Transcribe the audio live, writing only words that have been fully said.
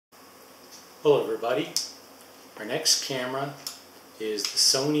Hello everybody. Our next camera is the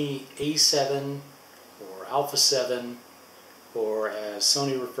Sony A7 or Alpha 7, or as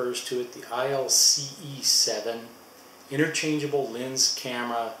Sony refers to it, the ILCE7 interchangeable lens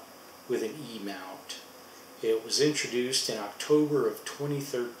camera with an E-mount. It was introduced in October of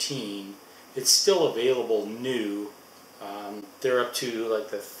 2013. It's still available new. They're up to like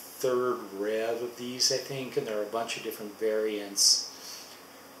the third rev of these, I think, and there are a bunch of different variants.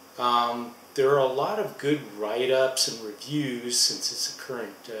 There are a lot of good write-ups and reviews since it's a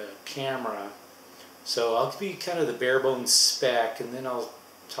current camera. So I'll give you kind of the bare bones spec, and then I'll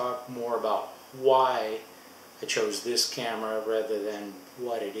talk more about why I chose this camera rather than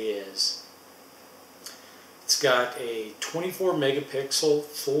what it is. It's got a 24 megapixel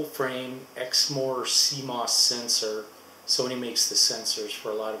full frame Exmor CMOS sensor. Sony makes the sensors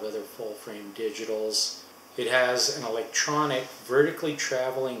for a lot of other full frame digitals. It has an electronic vertically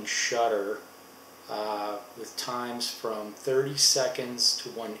traveling shutter with times from 30 seconds to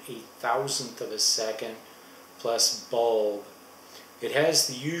 1/8,000th of a second plus bulb. It has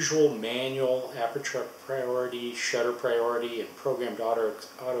the usual manual aperture priority, shutter priority, and programmed auto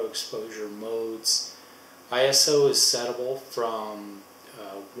exposure modes. ISO is settable from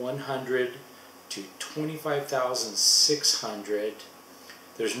 100 to 25,600.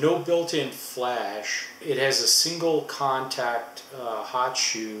 There's no built-in flash. It has a single contact hot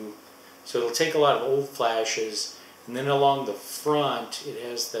shoe, so it'll take a lot of old flashes. And then along the front, it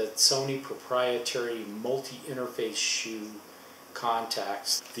has that Sony proprietary multi-interface shoe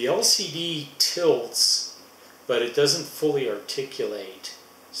contacts. The LCD tilts, but it doesn't fully articulate.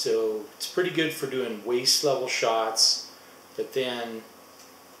 So it's pretty good for doing waist level shots, but then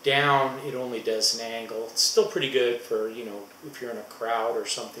down it only does an angle. It's still pretty good for, you know, if you're in a crowd or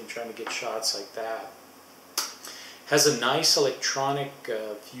something trying to get shots like that. Has a nice electronic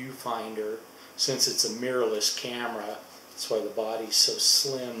viewfinder since it's a mirrorless camera. That's why the body's so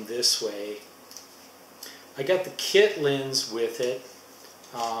slim this way. I got the kit lens with it.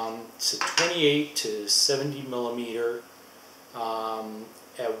 It's a 28 to 70 millimeter.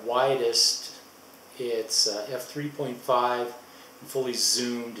 At widest it's f3.5. Fully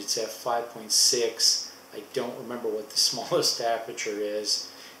zoomed, it's f5.6. I don't remember what the smallest aperture is.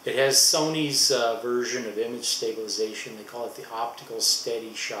 It has Sony's version of image stabilization. They call it the optical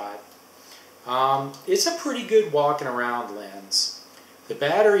steady shot. It's a pretty good walking around lens. The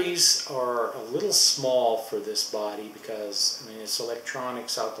batteries are a little small for this body because, I mean, it's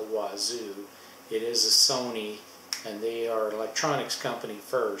electronics out the wazoo. It is a Sony, and they are an electronics company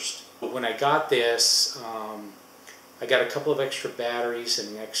first. But when I got this, I got a couple of extra batteries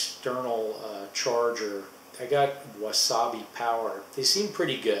and an external charger. I got Wasabi Power. They seem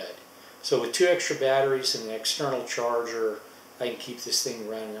pretty good. So with 2 extra batteries and an external charger, I can keep this thing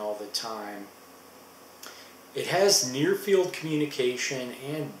running all the time. It has near field communication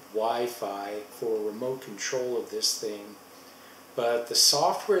and Wi-Fi for remote control of this thing. But the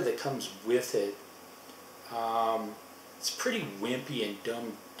software that comes with it, it's pretty wimpy and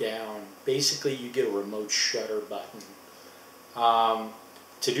dumbed down. Basically, you get a remote shutter button.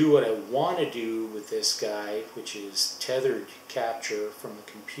 To do what I want to do with this guy, which is tethered capture from a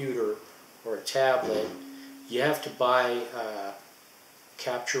computer or a tablet, you have to buy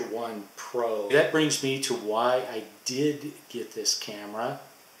Capture One Pro. That brings me to why I did get this camera.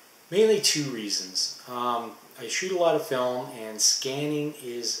 Mainly 2 reasons. I shoot a lot of film, and scanning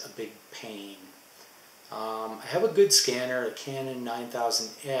is a big pain. I have a good scanner, a Canon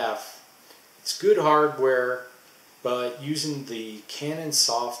 9000F. It's good hardware, but using the Canon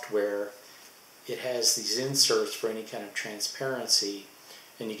software, it has these inserts for any kind of transparency.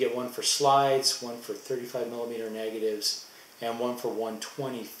 And you get one for slides, one for 35mm negatives, and one for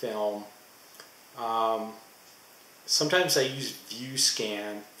 120 film. Sometimes I use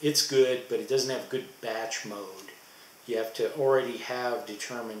ViewScan. It's good, but it doesn't have good batch mode. You have to already have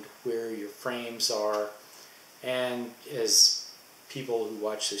determined where your frames are. And as people who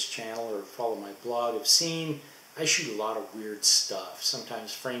watch this channel or follow my blog have seen, I shoot a lot of weird stuff.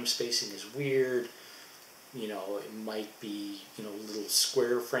 Sometimes frame spacing is weird. You know, it might be, you know, little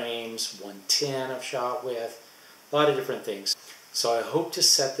square frames, 110 I've shot with. A lot of different things. So I hope to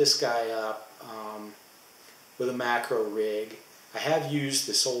set this guy up with a macro rig. I have used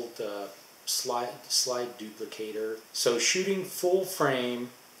this old slide duplicator. So shooting full frame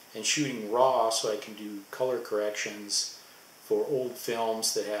and shooting raw, so I can do color corrections for old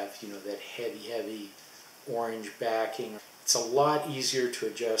films that have, you know, that heavy orange backing. It's a lot easier to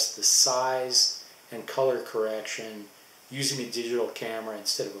adjust the size and color correction using a digital camera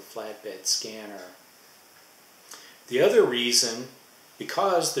instead of a flatbed scanner. The other reason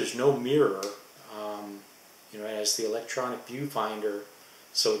because there's no mirror, you know, it has the electronic viewfinder,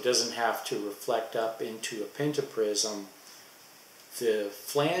 so it doesn't have to reflect up into a pentaprism. The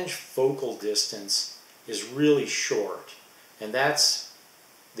flange focal distance is really short, and that's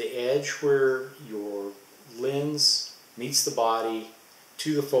the edge where your lens meets the body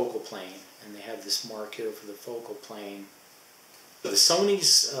to the focal plane, and they have this mark here for the focal plane. The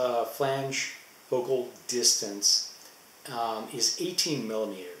Sony's flange focal distance is 18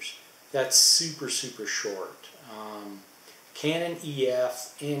 millimeters. That's super short. Canon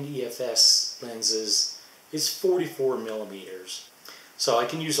EF and EFS lenses is 44 millimeters. So I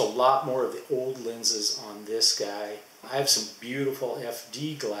can use a lot more of the old lenses on this guy. I have some beautiful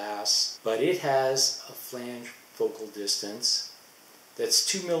FD glass, but it has a flange focal distance that's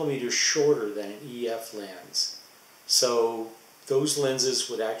 2 millimeters shorter than an EF lens. So those lenses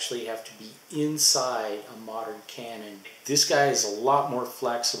would actually have to be inside a modern Canon. This guy is a lot more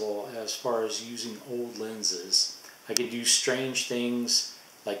flexible as far as using old lenses. I can do strange things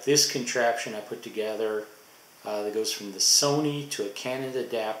like this contraption I put together that goes from the Sony to a Canon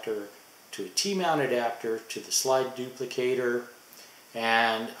adapter to a T-mount adapter to the slide duplicator,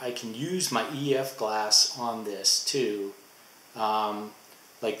 and I can use my EF glass on this too.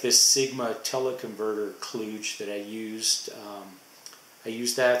 Like this Sigma teleconverter kludge that I used. I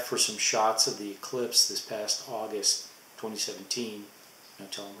used that for some shots of the eclipse this past August 2017. I'll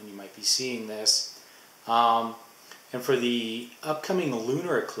tell them when you might be seeing this. And for the upcoming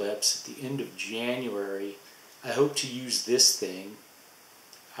lunar eclipse at the end of January, I hope to use this thing.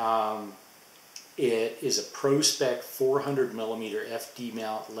 It is a ProSpec 400mm FD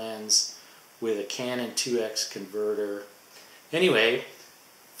mount lens with a Canon 2X converter. Anyway,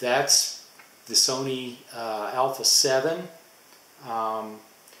 that's the Sony Alpha 7.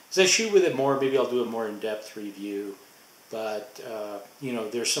 As I shoot with it more, maybe I'll do a more in-depth review. But, you know,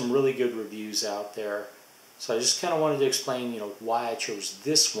 there's some really good reviews out there. So I just kind of wanted to explain, you know, why I chose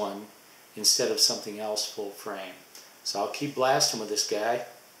this one instead of something else full frame. So I'll keep blasting with this guy,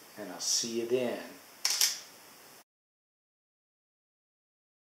 and I'll see you then.